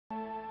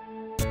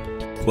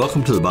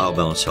Welcome to the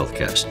BioBalance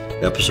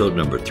Healthcast, episode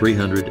number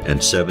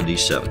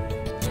 377.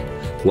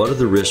 What are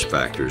the risk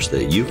factors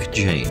that you can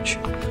change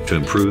to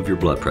improve your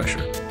blood pressure?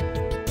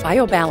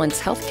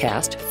 BioBalance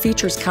Healthcast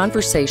features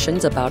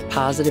conversations about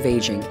positive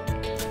aging.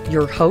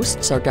 Your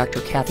hosts are Dr.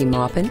 Kathy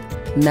Maupin,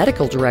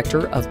 Medical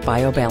Director of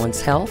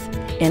BioBalance Health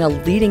and a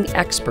leading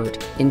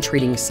expert in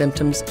treating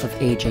symptoms of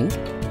aging,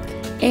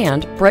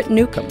 and Brett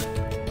Newcomb,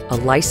 a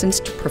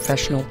licensed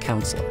professional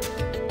counselor.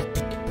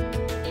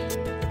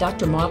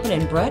 Dr. Maupin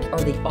and Brett are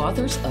the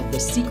authors of The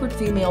Secret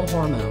Female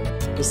Hormone,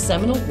 the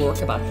seminal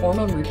work about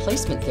hormone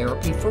replacement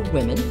therapy for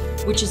women,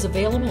 which is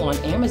available on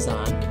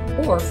Amazon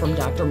or from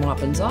Dr.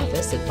 Maupin's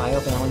office at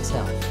BioBalance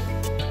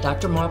Health.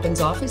 Dr.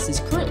 Maupin's office is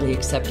currently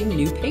accepting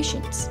new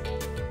patients.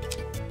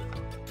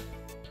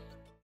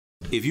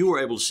 If you were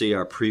able to see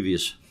our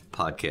previous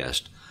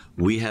podcast,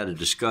 we had a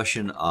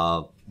discussion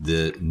of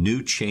the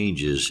new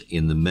changes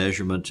in the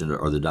measurement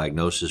or the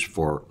diagnosis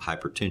for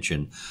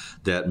hypertension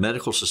that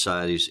medical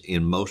societies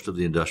in most of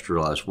the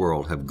industrialized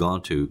world have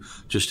gone to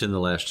just in the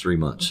last 3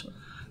 months.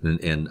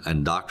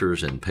 And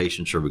doctors and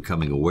patients are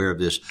becoming aware of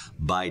this.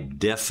 By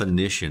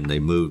definition, they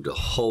moved a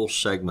whole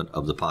segment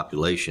of the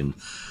population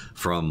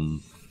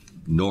from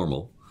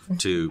normal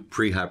to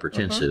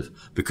pre-hypertensive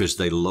because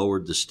they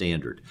lowered the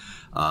standard.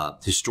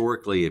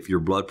 Historically, if your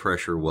blood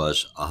pressure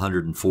was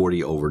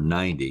 140 over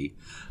 90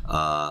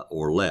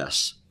 or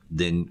less,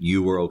 then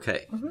you were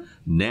okay.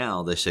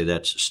 Now they say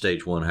that's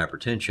stage 1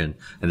 hypertension,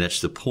 and that's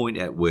the point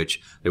at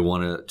which they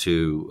want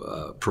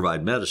to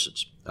provide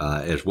medicines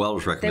as well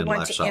as recommend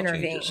lifestyle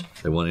changes.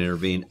 They want to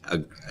intervene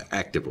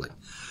actively.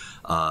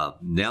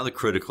 Now the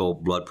critical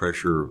blood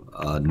pressure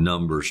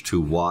numbers to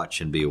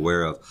watch and be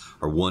aware of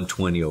are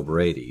 120 over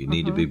 80. You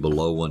need to be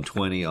below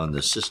 120 on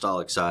the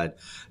systolic side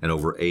and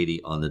over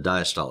 80 on the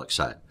diastolic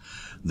side.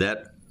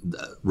 That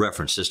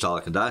reference,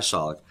 systolic and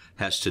diastolic,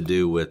 has to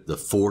do with the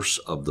force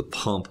of the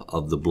pump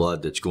of the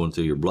blood that's going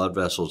through your blood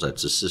vessels.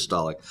 That's the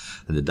systolic.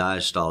 And the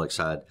diastolic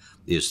side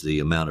is the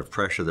amount of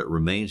pressure that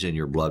remains in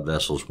your blood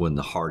vessels when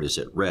the heart is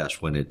at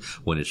rest, when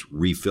it's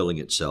refilling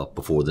itself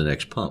before the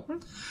next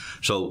pump.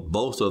 So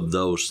both of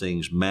those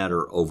things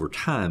matter over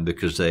time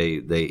because they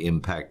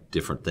impact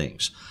different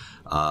things.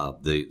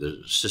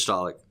 The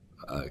systolic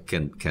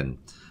can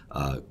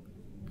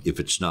if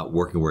it's not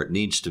working where it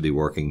needs to be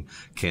working,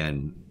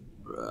 can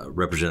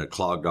represent a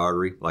clogged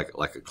artery, like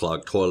a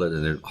clogged toilet,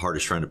 and the heart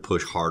is trying to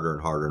push harder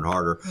and harder and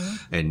harder,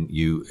 and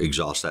you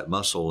exhaust that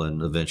muscle,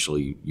 and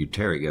eventually you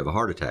tear it, you have a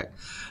heart attack.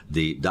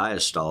 The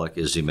diastolic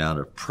is the amount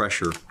of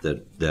pressure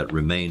that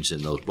remains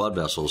in those blood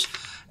vessels,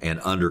 and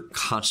under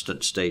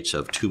constant states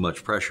of too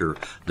much pressure,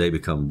 they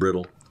become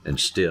brittle and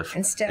stiff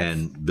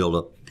and build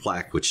up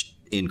plaque, which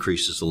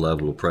increases the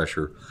level of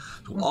pressure.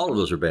 So all of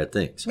those are bad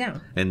things. Yeah.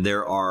 And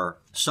there are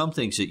some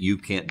things that you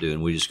can't do,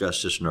 and we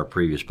discussed this in our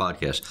previous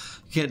podcast,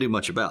 you can't do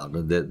much about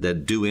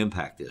that do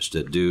impact this,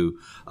 that do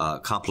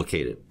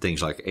complicate it.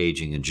 Things like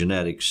aging and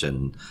genetics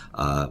and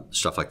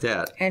stuff like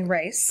that. And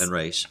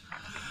race.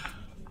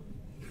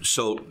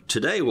 So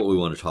today what we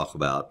want to talk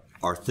about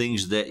are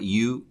things that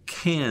you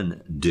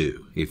can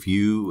do. If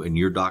you and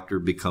your doctor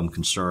become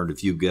concerned,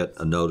 if you get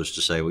a notice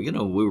to say, well,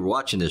 we were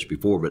watching this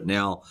before, but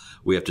now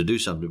we have to do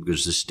something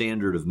because the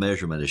standard of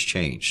measurement has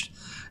changed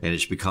and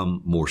it's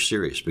become more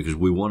serious because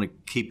we want to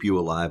keep you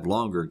alive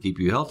longer, keep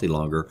you healthy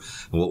longer.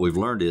 And what we've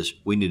learned is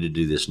we need to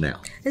do this now.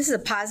 This is a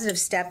positive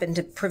step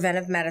into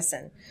preventive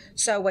medicine.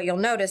 So what you'll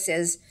notice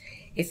is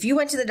if you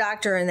went to the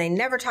doctor and they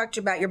never talked to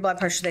you about your blood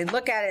pressure, they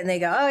look at it and they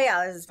go, oh,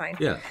 yeah, this is fine.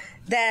 Yeah.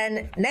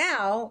 Then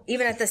now,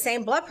 even at the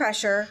same blood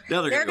pressure,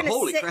 now they're going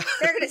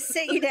to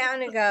sit you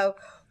down and go,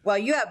 well,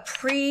 you have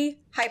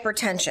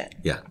pre-hypertension.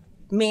 Yeah.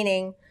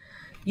 Meaning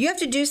you have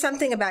to do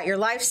something about your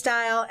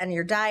lifestyle and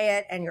your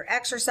diet and your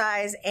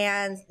exercise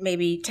and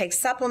maybe take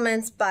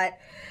supplements, but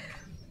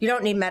you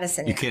don't need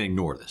medicine You yet. can't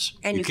ignore this.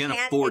 And you can't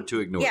afford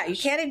to ignore this. Yeah, you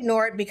can't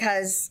ignore it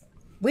because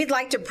we'd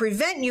like to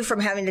prevent you from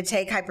having to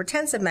take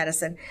hypertensive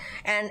medicine.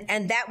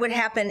 And that would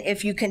happen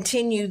if you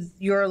continue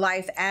your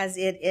life as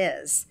it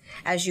is,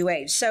 as you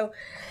age. So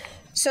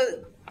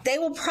they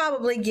will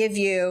probably tell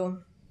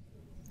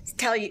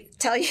you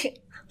to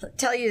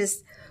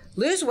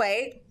lose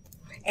weight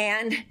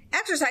and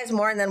exercise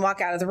more and then walk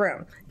out of the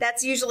room.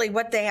 That's usually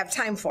what they have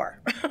time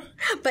for.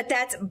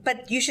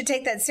 But you should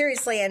take that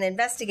seriously and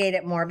investigate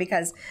it more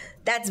because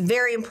that's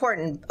very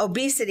important.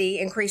 Obesity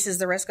increases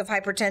the risk of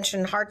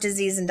hypertension, heart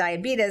disease, and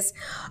diabetes,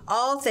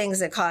 all things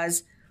that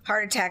cause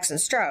heart attacks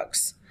and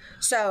strokes.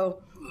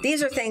 So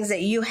these are things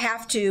that you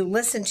have to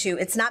listen to.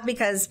 It's not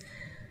because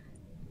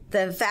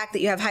the fact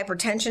that you have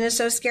hypertension is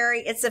so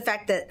scary. It's the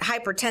fact that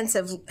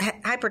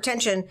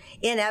hypertension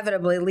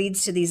inevitably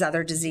leads to these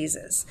other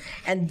diseases.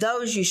 And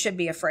those you should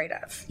be afraid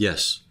of.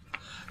 Yes.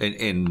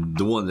 And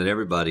the one that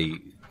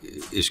everybody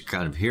is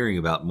kind of hearing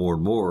about more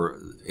and more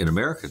in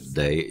America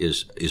today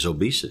is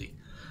obesity.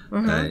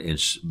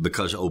 It's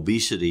because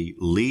obesity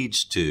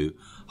leads to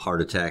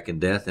heart attack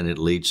and death, and it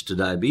leads to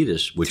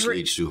diabetes, which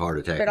leads to heart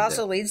attack and death. But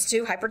also leads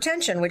to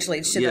hypertension, which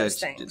leads to those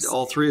things.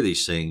 All three of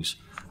these things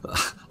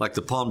like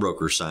the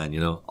pawnbroker sign,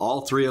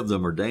 all three of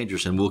them are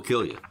dangerous and will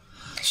kill you.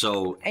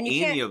 So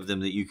any of them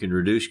that you can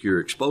reduce your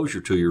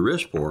exposure to, your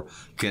risk for,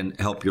 can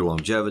help your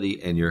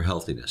longevity and your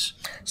healthiness.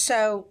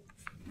 So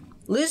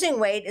losing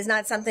weight is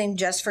not something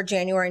just for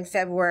January and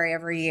February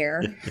every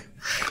year.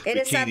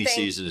 Bikini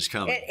season is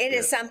coming. It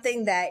is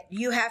something that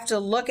you have to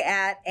look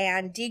at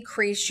and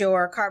decrease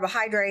your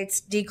carbohydrates,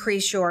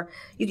 decrease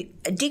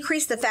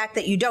the fact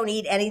that you don't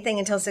eat anything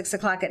until 6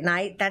 o'clock at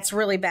night. That's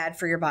really bad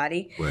for your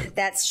body. Right.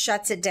 That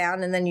shuts it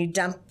down, and then you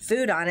dump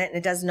food on it and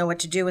it doesn't know what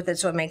to do with it,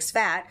 so it makes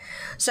fat.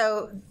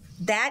 So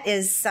that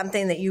is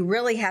something that you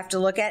really have to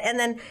look at. And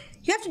then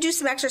you have to do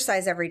some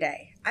exercise every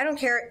day. I don't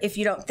care if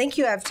you don't think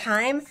you have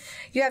time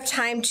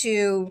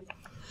to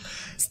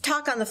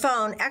talk on the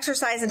phone,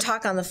 exercise and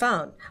talk on the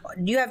phone.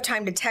 You have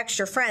time to text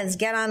your friends,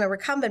 get on a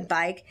recumbent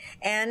bike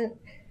and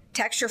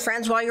text your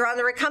friends while you're on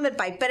the recumbent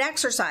bike, but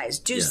exercise,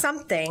 do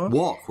something.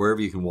 Walk wherever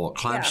you can walk,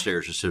 climb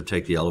stairs instead of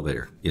take the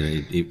elevator.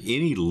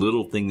 Any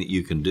little thing that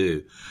you can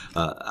do.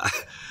 I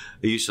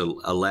used to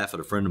laugh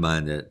at a friend of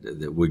mine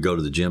that would go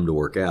to the gym to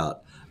work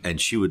out. And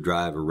she would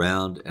drive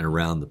around and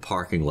around the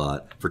parking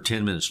lot for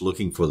 10 minutes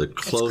looking for the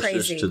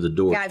closest to the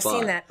door I've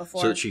seen that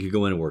before. so that she could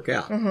go in and work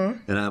out.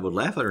 Mm-hmm. And I would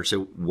laugh at her and say,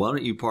 why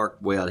don't you park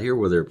way out here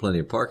where there are plenty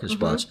of parking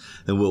spots,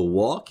 and we'll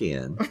walk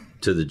in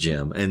to the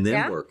gym and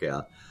then work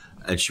out.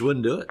 And she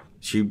wouldn't do it.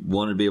 She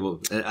wanted to be able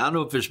to, and I don't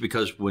know if it's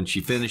because when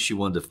she finished, she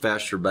wanted to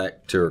faster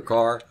back to her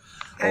car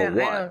or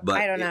what. But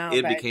I don't know.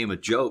 It became a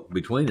joke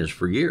between us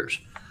for years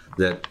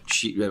that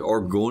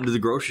or going to the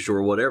grocery store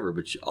or whatever,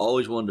 but she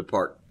always wanted to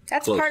park.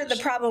 That's part of the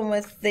problem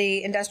with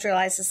the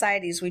industrialized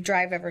societies. We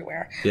drive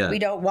everywhere. Yeah. We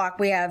don't walk.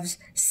 We have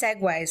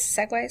segways.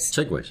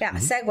 Segways. Yeah,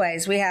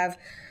 segways. We have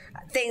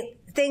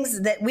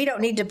things that we don't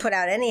need to put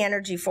out any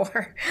energy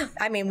for.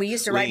 I mean, we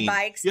used to ride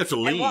bikes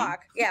and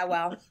walk. Yeah,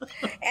 well.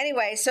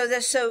 Anyway,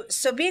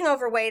 so being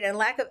overweight and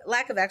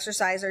lack of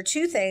exercise are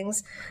two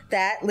things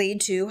that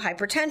lead to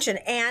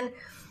hypertension. And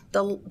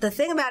the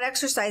thing about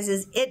exercise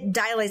is it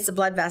dilates the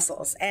blood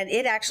vessels, and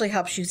it actually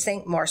helps you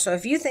think more. So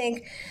if you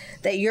think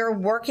that you're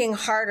working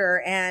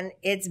harder and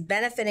it's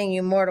benefiting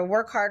you more to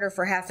work harder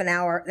for half an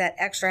hour, that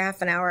extra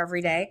half an hour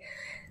every day,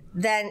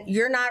 then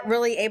you're not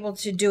really able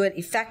to do it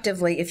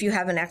effectively if you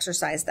haven't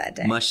exercised that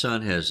day. My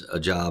son has a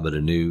job at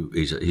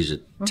he's a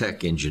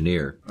tech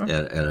engineer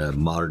at a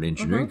modern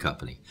engineering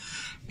company.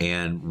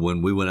 And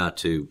when we went out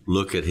to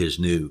look at his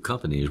new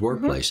company, his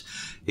workplace,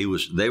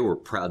 they were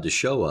proud to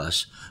show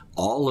us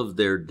all of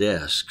their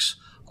desks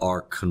are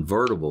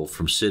convertible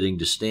from sitting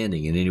to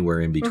standing and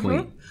anywhere in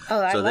between.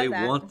 So they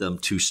want them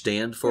to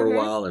stand for a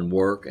while and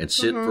work, and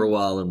sit for a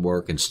while and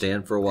work, and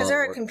stand for a while. Because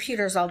they're at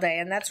computers all day,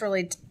 and that's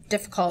really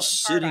difficult.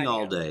 Sitting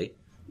all day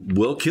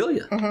will kill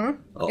you.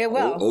 It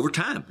will. Over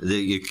time.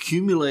 The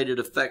accumulated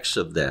effects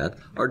of that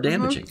are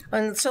damaging.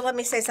 And so let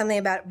me say something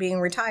about being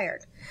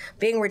retired.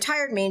 Being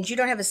retired means you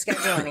don't have a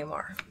schedule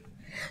anymore.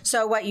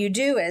 So what you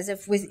do is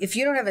if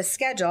you don't have a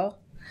schedule,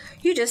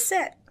 you just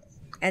sit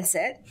and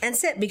sit and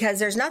sit, because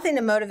there's nothing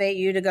to motivate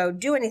you to go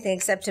do anything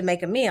except to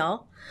make a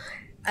meal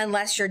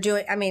unless you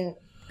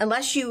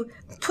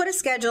put a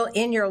schedule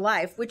in your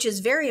life, which is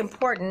very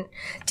important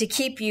to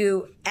keep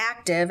you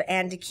active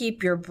and to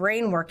keep your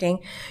brain working.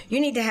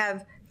 You need to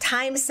have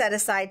time set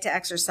aside to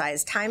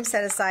exercise, time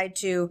set aside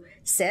to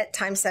sit,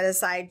 time set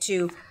aside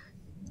to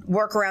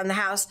work around the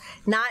house,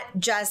 not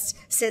just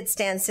sit,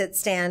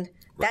 stand.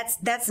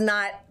 That's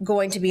not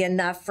going to be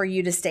enough for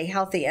you to stay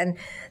healthy. And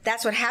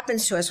that's what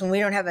happens to us when we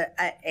don't have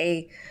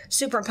a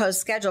superimposed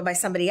schedule by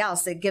somebody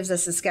else that gives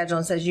us a schedule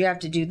and says, you have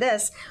to do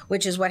this,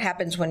 which is what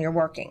happens when you're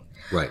working.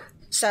 Right.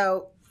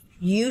 So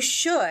you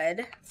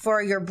should,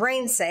 for your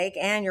brain's sake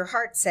and your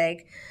heart's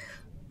sake,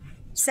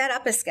 set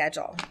up a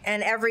schedule.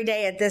 And every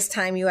day at this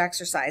time you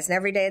exercise. And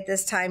every day at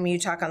this time you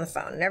talk on the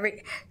phone. And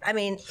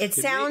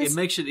it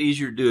makes it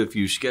easier to do if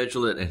you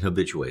schedule it and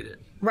habituate it.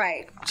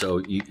 Right. So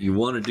you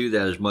want to do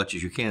that as much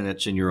as you can.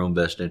 That's in your own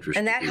best interest.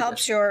 And that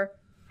helps your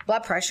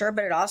blood pressure,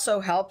 but it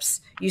also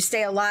helps you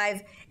stay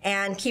alive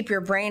and keep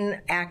your brain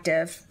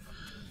active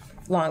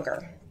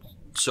longer.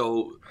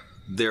 So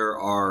there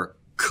are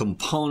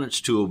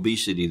components to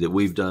obesity that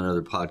we've done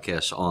other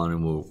podcasts on,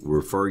 and we'll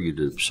refer you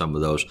to some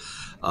of those.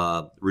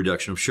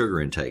 Reduction of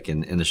sugar intake,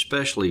 and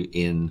especially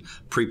in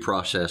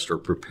pre-processed or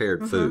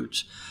prepared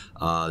foods.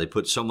 They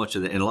put so much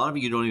of that, and a lot of it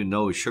you don't even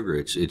know is sugar.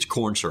 It's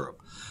corn syrup.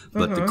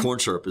 But the corn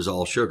syrup is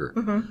all sugar.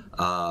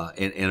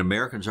 And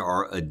Americans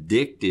are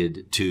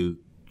addicted to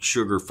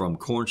sugar from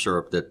corn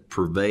syrup that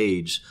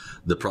pervades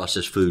the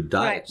processed food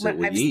diets that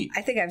we eat.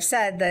 I think I've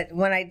said that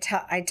when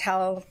I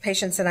tell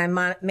patients that I'm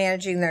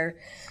managing their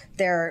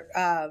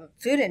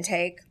food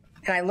intake,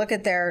 and I look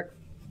at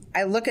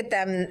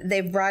them,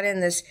 they've brought in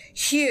this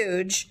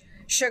huge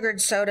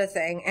sugared soda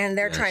thing, and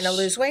they're trying to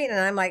lose weight. And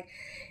I'm like,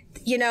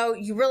 you're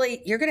going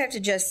to have to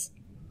just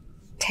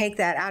take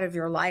that out of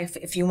your life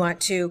if you want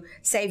to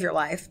save your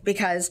life,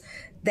 because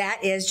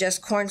that is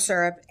just corn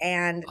syrup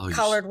and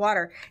colored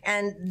water.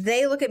 And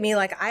they look at me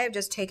like I have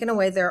just taken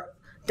away their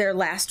their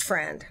last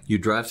friend. You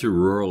drive through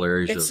rural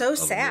areas of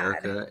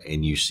sad. America,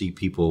 and you see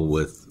people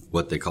with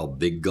what they call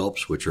big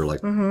gulps, which are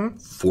like 40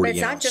 But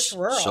it's ounce not just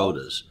rural.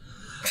 sodas.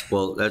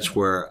 Well, that's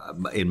where,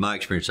 in my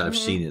experience, I've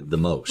seen it the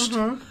most.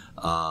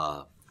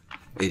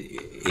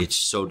 It's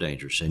so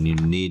dangerous, and you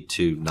need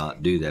to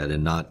not do that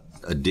and not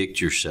addict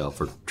yourself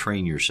or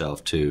train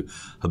yourself to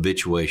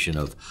habituation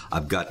of,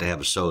 I've got to have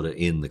a soda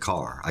in the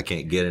car. I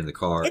can't get in the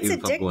car It's even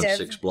if I'm going addictive.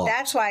 6 blocks.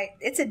 That's why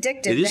it's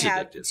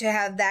addictive, to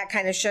have that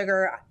kind of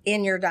sugar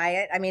in your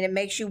diet. I mean, it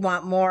makes you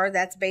want more.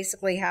 That's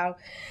basically how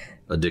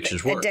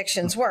Addictions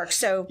work.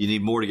 So you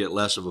need more to get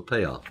less of a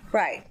payoff.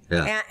 right.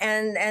 Yeah.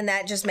 And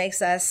that just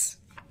makes us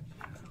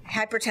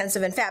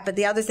hypertensive and fat. But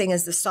the other thing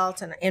is the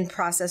salt in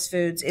processed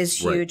foods is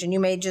huge. Right. And you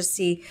may just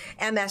see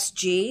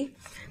MSG,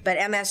 but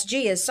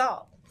MSG is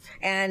salt.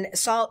 And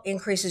salt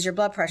increases your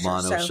blood pressure.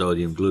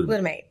 Monosodium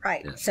glutamate.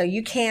 Right. Yeah. So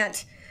you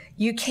can't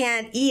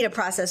eat a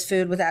processed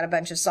food without a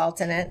bunch of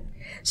salt in it.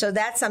 So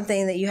that's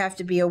something that you have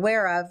to be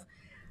aware of.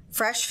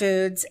 Fresh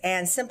foods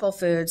and simple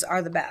foods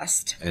are the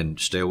best. And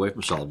stay away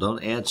from salt.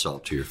 Don't add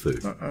salt to your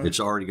food. It's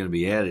already going to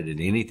be added in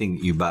anything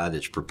you buy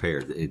that's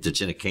prepared. If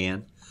it's in a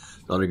can,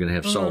 it's already going to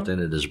have salt in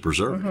it as a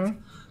preservative.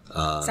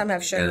 Some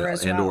have sugar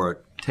as well. And or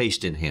a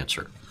taste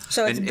enhancer.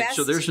 So it's and best.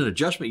 so there's an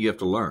adjustment you have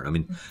to learn. I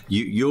mean,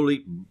 you'll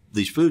eat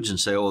these foods and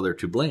say, oh, they're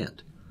too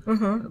bland.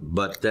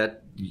 But that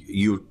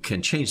you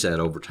can change that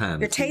over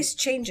time. Your taste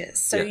changes.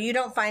 So you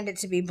don't find it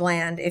to be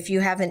bland. If you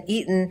haven't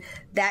eaten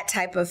that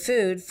type of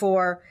food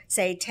for,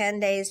 say, 10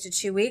 days to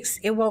 2 weeks,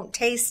 it won't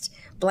taste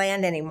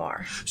bland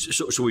anymore.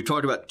 So we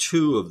talked about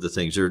two of the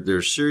things.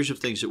 There's a series of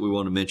things that we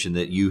want to mention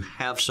that you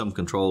have some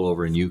control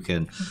over and you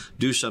can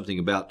do something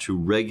about to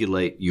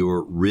regulate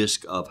your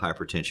risk of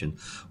hypertension.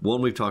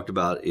 One we've talked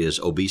about is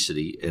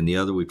obesity, and the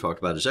other we've talked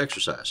about is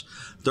exercise.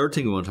 Third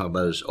thing we want to talk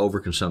about is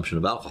overconsumption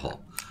of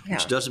alcohol,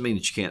 which doesn't mean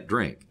that you can't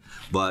drink.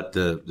 But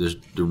the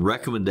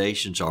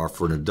recommendations are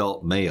for an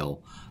adult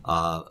male,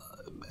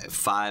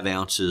 5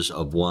 ounces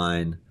of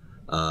wine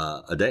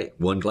a day,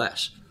 1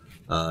 glass.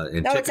 No,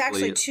 it's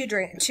actually two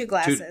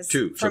glasses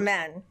for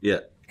men. Yeah.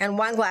 And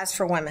 1 glass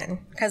for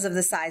women because of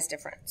the size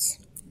difference.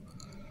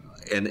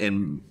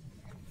 And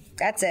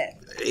that's it.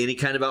 Any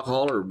kind of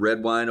alcohol or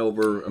red wine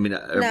over,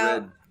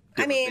 red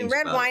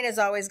wine has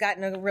always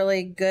gotten a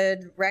really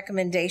good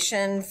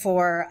recommendation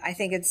for,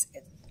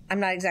 I'm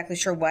not exactly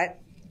sure what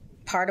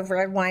part of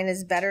red wine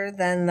is better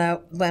than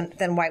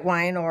white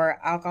wine or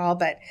alcohol,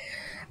 but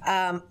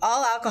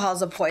all alcohol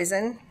is a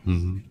poison.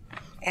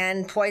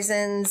 And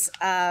poisons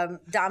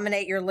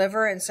dominate your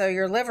liver, and so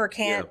your liver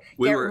can't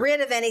get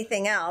rid of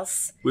anything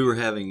else. We were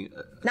having...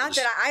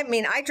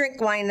 I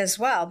drink wine as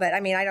well, but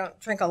I don't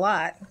drink a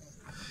lot.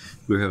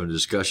 We were having a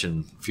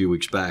discussion a few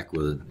weeks back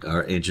with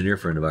our engineer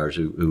friend of ours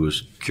who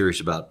was curious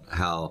about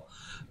how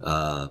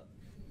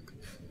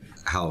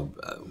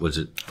was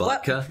it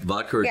vodka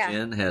or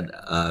gin had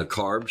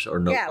carbs or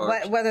no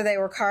carbs? Whether they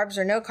were carbs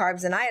or no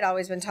carbs, and I had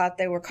always been taught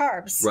they were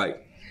carbs. Right.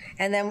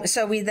 And then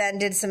so we then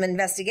did some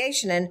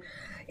investigation, and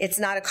it's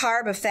not a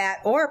carb, a fat,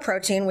 or a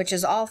protein, which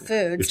is all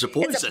foods. It's a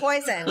poison. It's a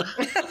poison.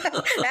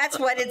 That's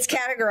what it's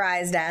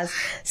categorized as.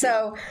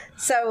 So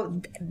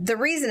the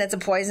reason it's a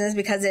poison is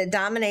because it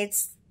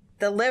dominates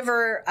the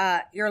liver,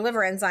 your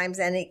liver enzymes,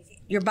 and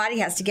your body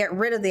has to get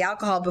rid of the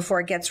alcohol before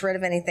it gets rid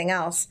of anything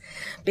else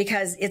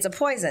because it's a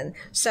poison.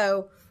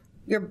 So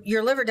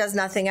your liver does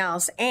nothing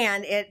else,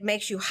 and it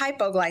makes you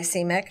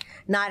hypoglycemic,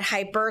 not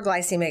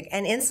hyperglycemic,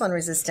 and insulin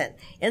resistant.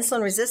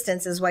 Insulin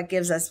resistance is what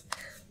gives us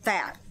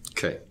fat.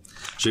 Okay.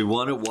 So you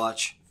want to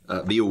watch,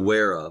 be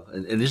aware of,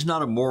 and this is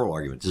not a moral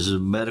argument. This is a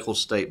medical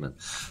statement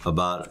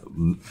about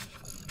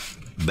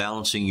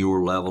balancing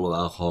your level of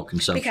alcohol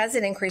consumption. Because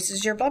it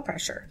increases your blood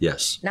pressure.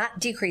 Yes. Not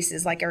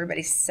decreases like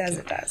everybody says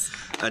it does.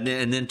 And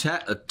then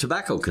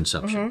tobacco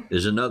consumption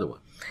is another one.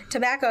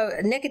 Tobacco,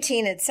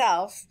 nicotine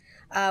itself,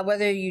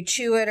 whether you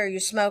chew it or you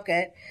smoke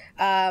it,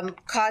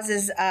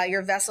 causes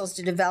your vessels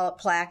to develop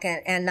plaque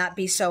and not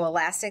be so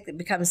elastic. It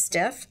becomes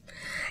stiff.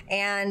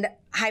 And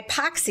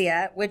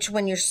hypoxia, which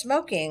when you're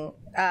smoking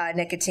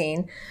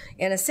nicotine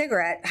in a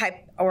cigarette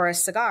or a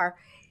cigar,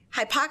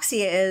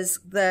 hypoxia is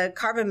the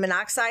carbon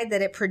monoxide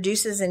that it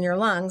produces in your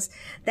lungs.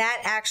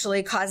 That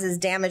actually causes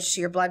damage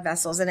to your blood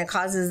vessels, and it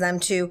causes them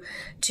to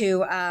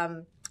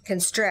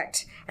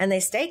constrict, and they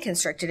stay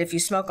constricted if you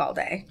smoke all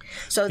day.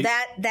 So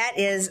that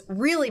is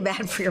really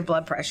bad for your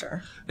blood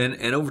pressure. And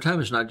over time,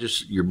 it's not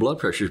just your blood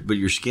pressure, but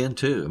your skin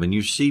too. I mean,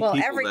 you see people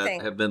everything.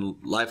 that have been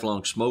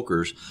lifelong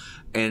smokers,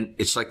 and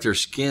it's like their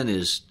skin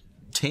is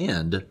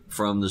tanned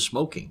from the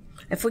smoking.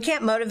 If we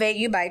can't motivate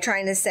you by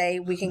trying to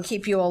say we can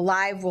keep you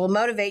alive, we'll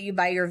motivate you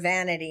by your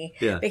vanity.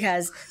 Yeah.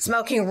 Because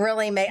smoking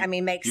really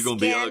makes you're gonna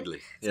be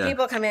ugly. Yeah.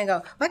 People come in and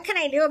go, what can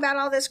I do about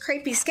all this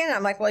crepey skin?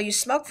 I'm like, well, you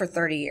smoked for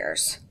 30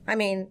 years. I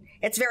mean,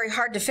 it's very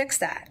hard to fix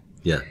that.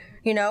 Yeah.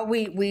 You know,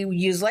 we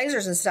use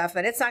lasers and stuff,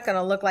 but it's not going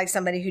to look like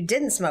somebody who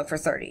didn't smoke for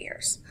 30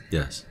 years.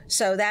 Yes.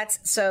 So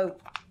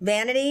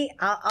vanity,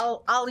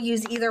 I'll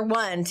use either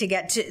one to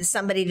get to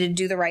somebody to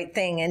do the right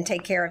thing and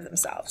take care of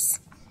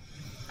themselves.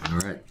 All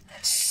right.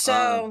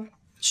 So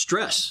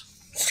stress.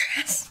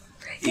 Stress.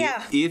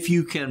 Yeah. If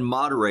you can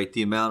moderate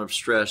the amount of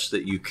stress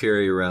that you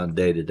carry around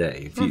day to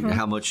day,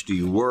 how much do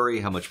you worry?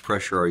 How much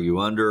pressure are you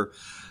under?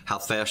 How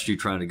fast are you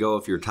trying to go?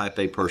 If you're a type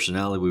A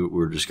personality, we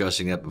were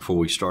discussing that before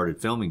we started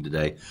filming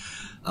today.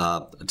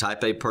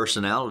 Type A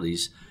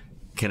personalities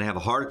can have a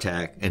heart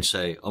attack and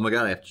say, oh my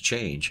God, I have to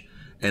change.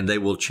 And they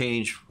will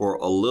change for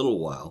a little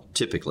while,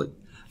 typically.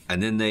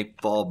 And then they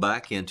fall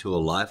back into a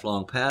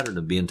lifelong pattern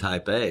of being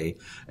type A,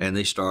 and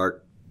they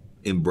start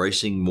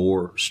embracing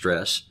more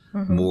stress,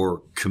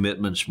 more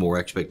commitments, more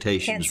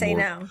expectations,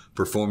 more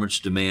performance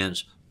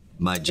demands,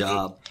 my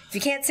job. If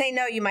you can't say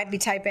no, you might be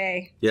type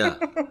A. Yeah.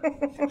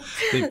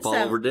 They fall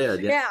over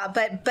dead. Yeah,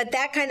 but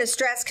that kind of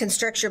stress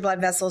constricts your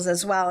blood vessels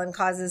as well and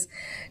causes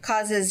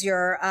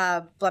your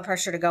blood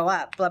pressure to go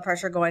up. Blood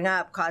pressure going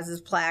up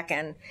causes plaque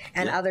and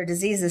other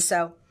diseases.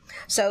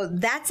 So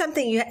that's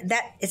something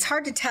that it's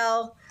hard to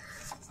tell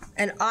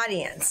an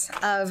audience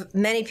of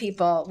many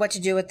people what to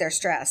do with their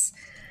stress.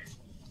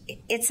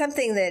 It's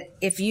something that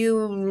if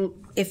you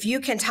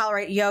can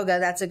tolerate yoga,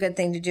 that's a good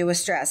thing to do with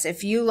stress.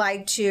 If you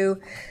like to,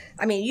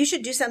 you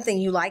should do something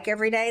you like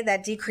every day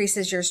that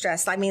decreases your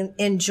stress.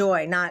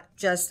 Enjoy, not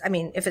just,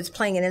 if it's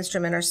playing an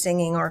instrument or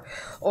singing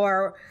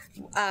or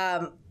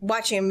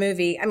watching a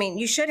movie.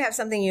 You should have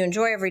something you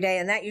enjoy every day,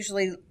 and that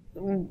usually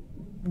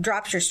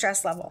drops your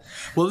stress level.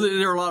 Well,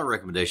 there are a lot of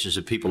recommendations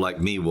that people like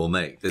me will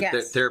make, that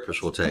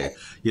therapists will tell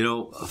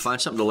you.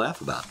 Find something to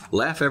laugh about.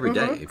 Laugh every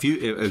day. If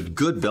a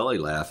good belly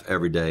laugh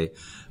every day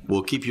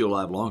will keep you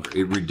alive longer.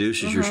 It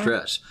reduces your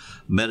stress.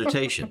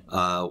 Meditation,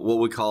 what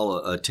we call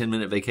a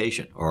 10-minute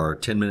vacation or a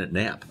 10-minute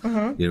nap,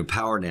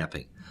 power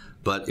napping.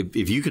 But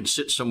if you can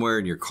sit somewhere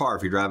in your car,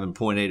 if you're driving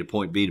point A to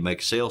point B to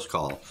make a sales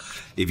call,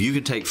 if you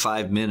can take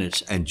 5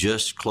 minutes and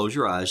just close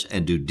your eyes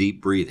and do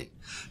deep breathing.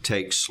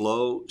 Take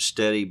slow,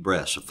 steady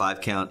breaths. A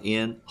 5 count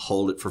in,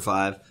 hold it for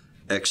 5,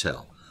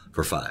 exhale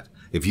for 5.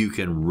 If you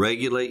can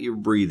regulate your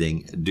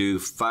breathing, do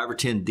 5 or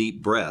 10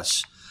 deep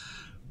breaths,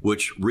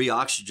 which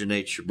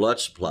reoxygenates your blood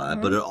supply,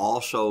 but it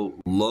also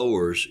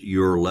lowers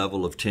your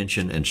level of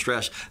tension and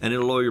stress, and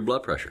it'll lower your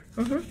blood pressure.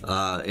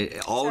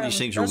 All of these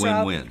things are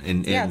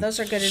win-win. Those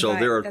are good advice. So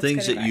there are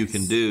things that you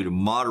can do to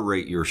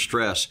moderate your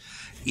stress,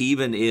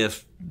 even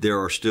if there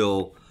are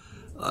still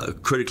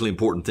critically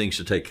important things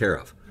to take care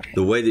of.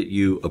 The way that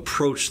you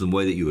approach them, the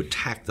way that you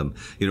attack them,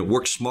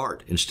 work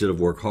smart instead of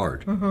work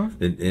hard.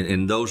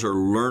 And those are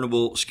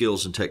learnable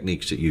skills and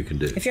techniques that you can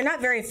do. If you're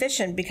not very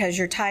efficient because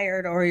you're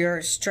tired or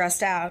you're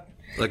stressed out,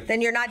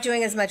 then you're not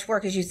doing as much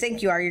work as you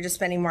think you are. You're just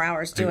spending more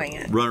hours doing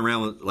it. Run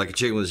around like a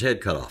chicken with his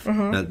head cut off.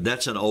 Now,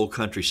 that's an old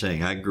country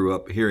saying. I grew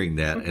up hearing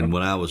that. And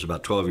when I was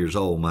about 12 years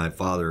old, my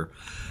father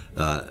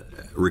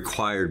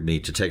required me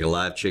to take a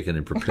live chicken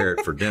and prepare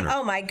it for dinner.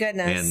 Oh, my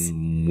goodness.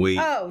 And we...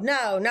 Oh,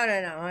 no.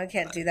 I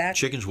can't do that.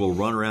 Chickens will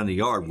run around the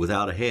yard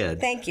without a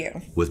head. Thank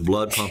you. With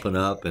blood pumping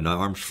up and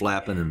arms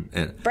flapping.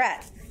 And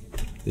Brett.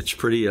 It's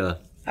pretty...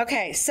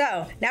 Okay,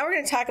 so now we're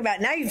going to talk about...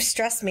 Now you've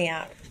stressed me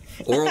out.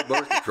 Oral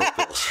birth control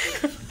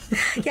pills.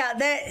 Yeah,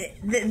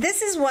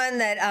 this is one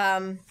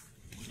that...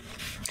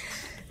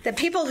 the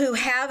people who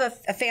have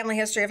a family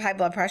history of high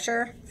blood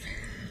pressure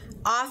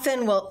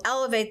often will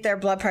elevate their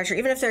blood pressure.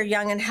 Even if they're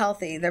young and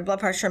healthy, their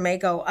blood pressure may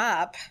go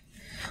up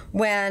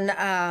when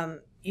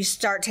you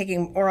start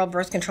taking oral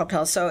birth control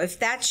pills. So if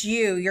that's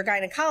you, your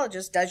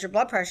gynecologist does your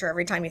blood pressure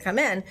every time you come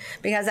in,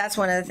 because that's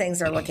one of the things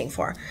they're looking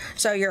for.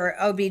 So your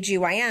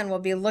OBGYN will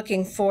be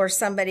looking for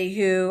somebody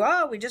who,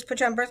 we just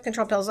put you on birth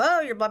control pills.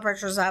 Oh, your blood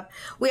pressure's up.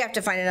 We have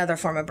to find another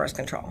form of birth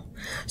control.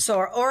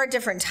 So, or a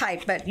different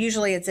type, but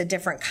usually it's a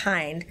different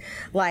kind,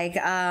 like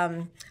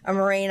a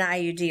Mirena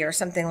IUD or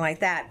something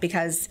like that,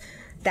 because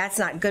that's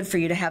not good for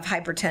you to have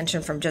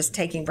hypertension from just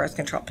taking birth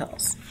control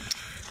pills.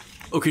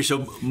 Okay,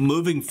 so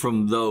moving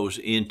from those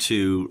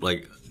into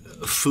like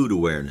food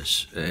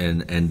awareness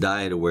and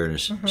diet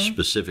awareness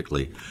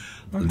specifically,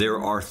 there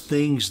are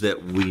things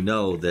that we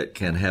know that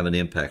can have an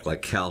impact,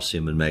 like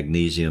calcium and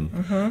magnesium,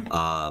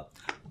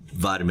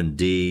 vitamin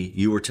D.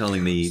 You were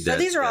telling me that,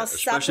 these are all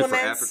especially for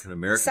African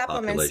American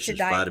populations,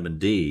 vitamin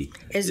D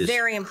is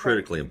very important,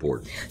 critically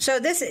important. So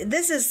this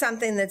is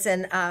something that's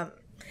in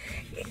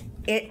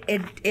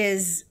it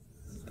is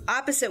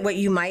opposite what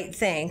you might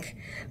think.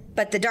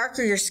 But the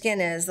darker your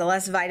skin is, the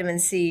less vitamin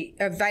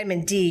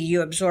D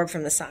you absorb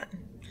from the sun.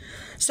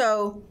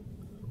 So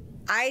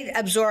I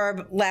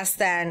absorb less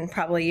than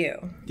probably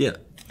you. Yeah.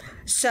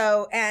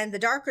 So, and the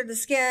darker the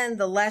skin,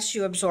 the less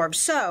you absorb.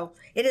 So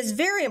it is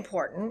very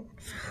important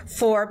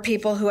for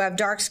people who have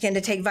dark skin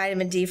to take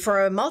vitamin D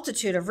for a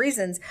multitude of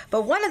reasons.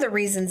 But one of the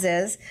reasons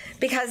is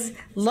because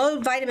low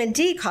vitamin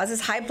D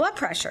causes high blood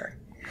pressure.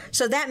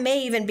 So that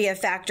may even be a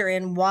factor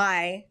in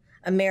why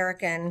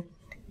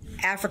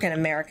African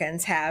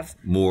Americans have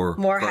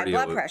more high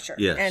blood pressure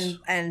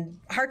and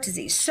heart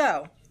disease.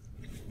 So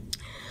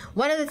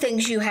one of the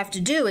things you have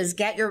to do is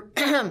get your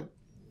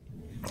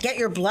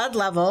blood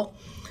level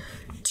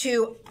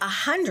to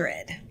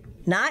 100,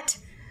 not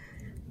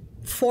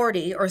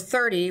 40 or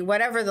 30,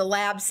 whatever the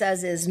lab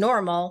says is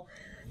normal.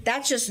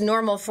 that's just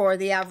normal for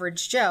the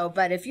average Joe.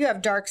 But if you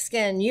have dark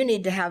skin, you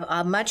need to have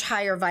a much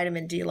higher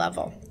vitamin D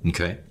level.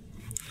 Okay.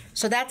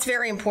 So that's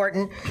very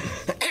important,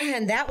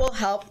 and that will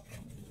help.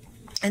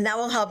 And that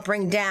will help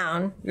bring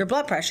down your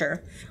blood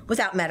pressure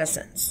without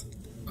medicines.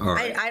 All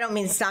right. I don't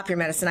mean stop your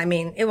medicine. I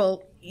mean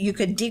you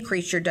could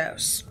decrease your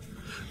dose.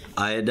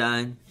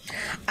 Iodine.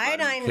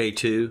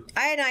 K2.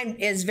 Iodine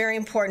is very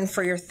important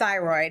for your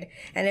thyroid,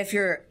 and if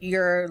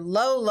you're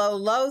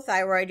low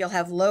thyroid, you'll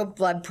have low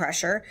blood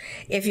pressure.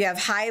 If you have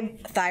high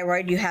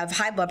thyroid, you have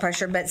high blood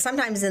pressure, but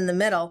sometimes in the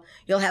middle,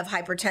 you'll have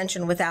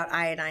hypertension without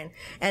iodine,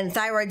 and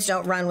thyroids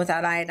don't run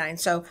without iodine.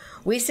 So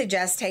we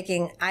suggest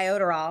taking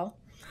iodoral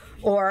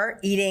or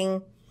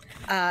eating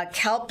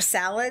kelp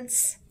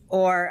salads,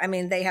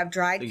 they have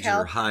dried These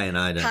kelp. Are high in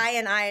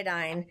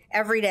iodine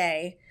every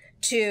day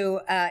to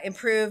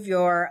improve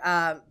your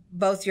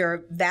both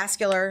your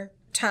vascular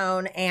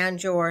tone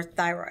and your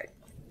thyroid.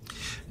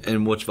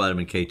 And what's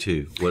vitamin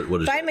K2? What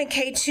is vitamin that?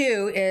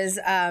 K2 is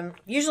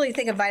usually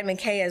think of vitamin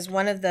K as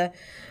one of the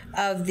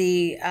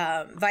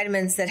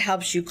vitamins that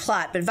helps you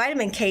clot, but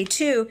vitamin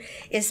K2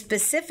 is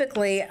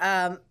specifically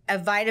a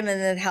vitamin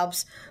that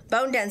helps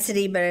bone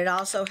density, but it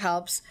also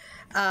helps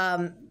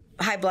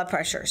high blood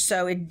pressure.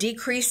 So it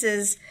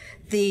decreases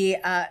the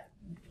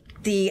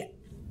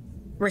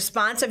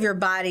response of your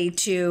body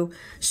to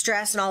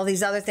stress and all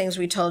these other things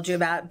we told you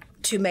about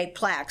to make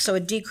plaque. So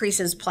it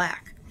decreases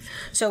plaque.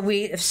 So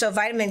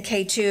vitamin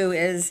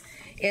K2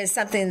 is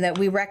something that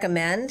we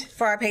recommend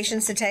for our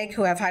patients to take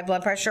who have high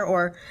blood pressure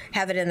or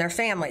have it in their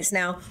families.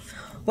 Now,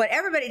 what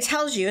everybody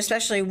tells you,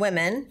 especially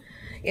women,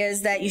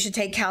 is that you should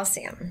take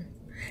calcium.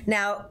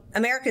 Now,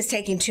 America's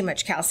taking too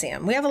much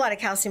calcium. We have a lot of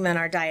calcium in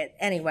our diet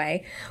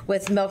anyway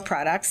with milk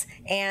products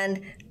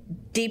and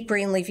deep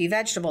green leafy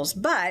vegetables,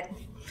 but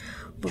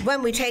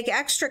when we take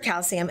extra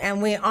calcium and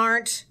we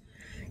aren't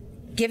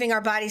giving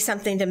our body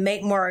something to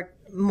make more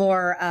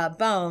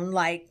bone,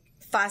 like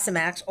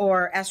Fosamax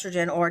or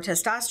estrogen or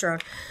testosterone,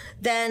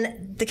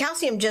 then the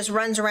calcium just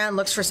runs around,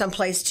 looks for some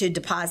place to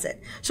deposit.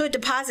 So it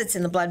deposits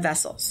in the blood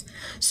vessels.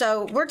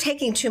 So we're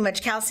taking too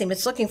much calcium.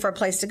 It's looking for a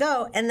place to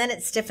go, and then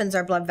it stiffens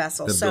our blood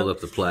vessels. Build up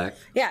the plaque?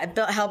 Yeah, it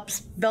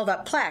helps build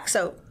up plaque.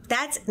 So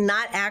that's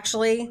not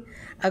actually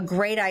a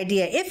great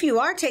idea. If you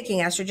are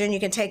taking estrogen, you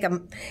can take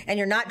and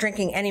you're not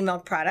drinking any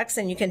milk products,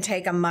 and you can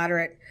take a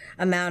moderate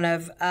amount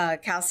of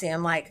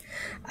calcium, like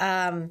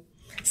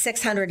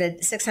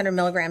 600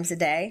 milligrams a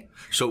day.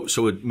 So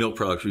with milk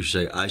products, we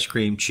say ice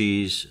cream,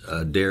 cheese,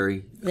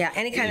 dairy. Yeah,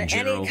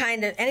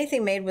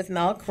 anything made with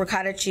milk,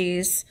 ricotta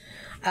cheese,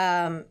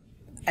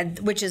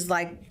 which is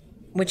like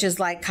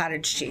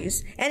cottage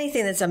cheese.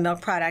 Anything that's a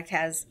milk product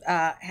has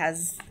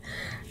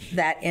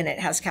that in it,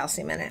 has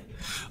calcium in it.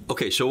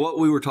 Okay, so what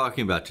we were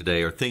talking about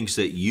today are things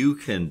that you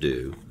can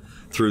do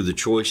through the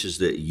choices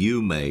that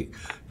you make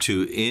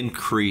to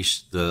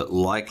increase the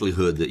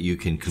likelihood that you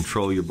can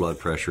control your blood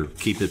pressure,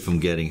 keep it from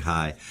getting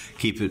high,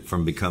 keep it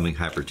from becoming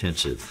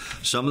hypertensive.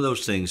 Some of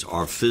those things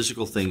are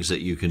physical things that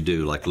you can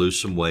do, like lose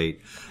some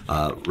weight,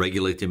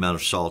 regulate the amount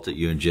of salt that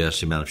you ingest,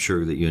 the amount of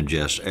sugar that you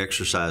ingest,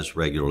 exercise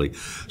regularly.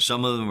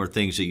 Some of them are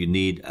things that you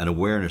need an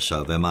awareness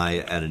of. Am I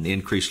at an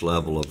increased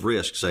level of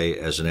risk, say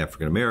as an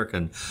African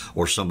American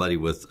or somebody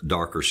with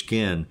darker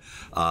skin,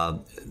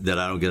 that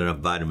I don't get enough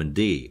vitamin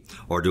D?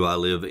 Or do I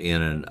live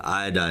in an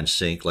iodine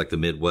sink like the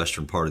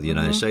Midwestern part of the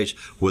United States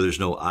where there's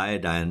no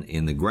iodine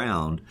in the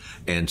ground,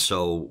 and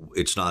so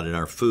it's not in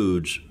our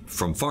foods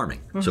from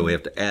farming. So we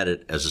have to add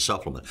it as a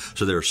supplement.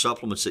 So there are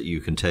supplements that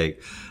you can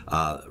take,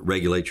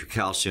 regulate your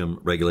calcium,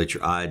 regulate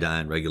your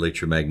iodine,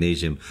 regulate your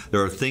magnesium.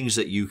 There are things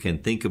that you can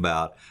think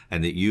about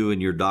and that you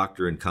and your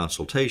doctor in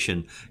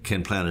consultation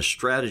can plan a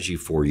strategy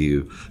for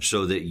you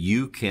so that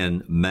you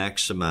can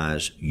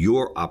maximize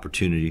your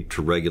opportunity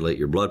to regulate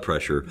your blood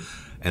pressure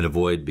and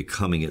avoid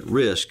becoming at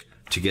risk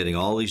to getting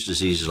all these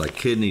diseases like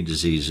kidney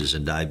diseases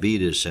and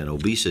diabetes and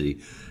obesity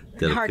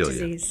that'll kill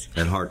you.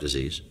 And heart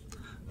disease.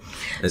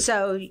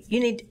 So you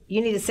need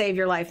to save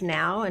your life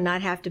now and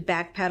not have to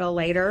backpedal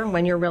later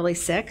when you're really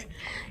sick.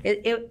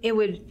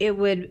 It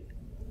would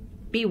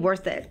be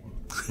worth it.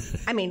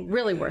 I mean,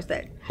 really worth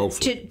it.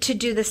 Hopefully. To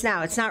do this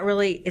now. It's not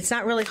really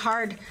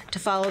hard to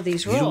follow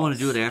these rules. You don't want to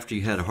do it after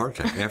you had a heart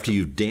attack, after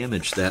you've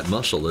damaged that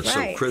muscle that's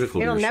so critical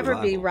to your survival. It'll never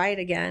be right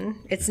again.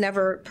 It's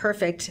never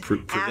perfect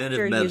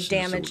after you've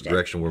damaged it. The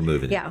direction we're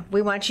moving in. Yeah,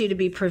 we want you to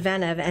be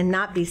preventive and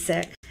not be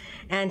sick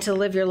and to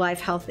live your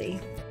life healthy.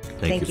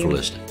 Thank you for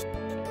listening.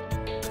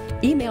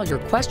 Email your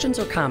questions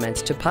or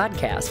comments to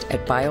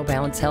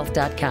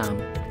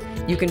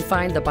podcast@biobalancehealth.com. You can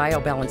find the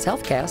BioBalance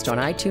Healthcast on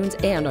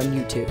iTunes and on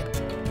YouTube.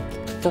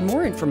 For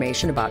more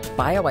information about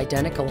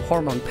bioidentical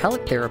hormone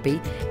pellet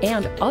therapy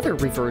and other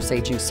reverse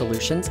aging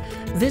solutions,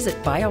 visit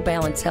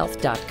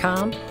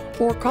biobalancehealth.com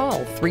or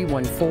call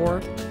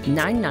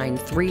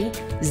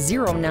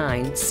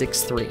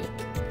 314-993-0963.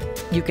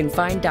 You can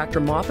find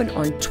Dr. Maupin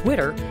on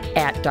Twitter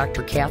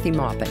 @Dr. Kathy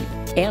Maupin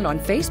and on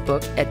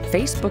Facebook at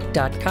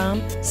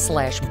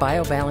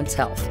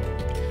facebook.com/biobalancehealth.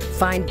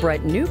 Find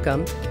Brett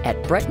Newcomb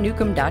at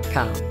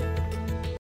brettnewcomb.com.